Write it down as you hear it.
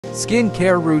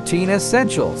Skincare routine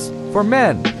essentials. For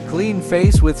men, clean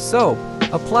face with soap.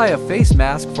 Apply a face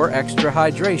mask for extra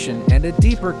hydration and a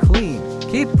deeper clean.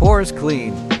 Keep pores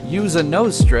clean. Use a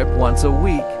nose strip once a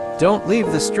week. Don't leave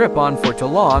the strip on for too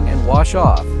long and wash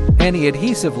off any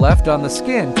adhesive left on the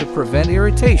skin to prevent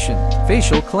irritation.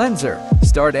 Facial cleanser.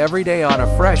 Start every day on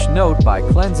a fresh note by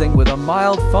cleansing with a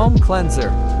mild foam cleanser.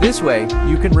 This way,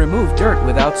 you can remove dirt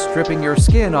without stripping your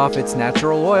skin off its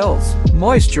natural oils.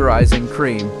 Moisturizing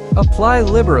cream. Apply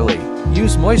liberally.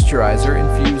 Use moisturizer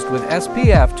infused with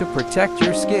SPF to protect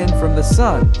your skin from the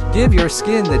sun. Give your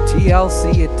skin the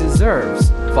TLC it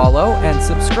deserves. Follow and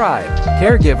subscribe.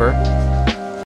 Caregiver.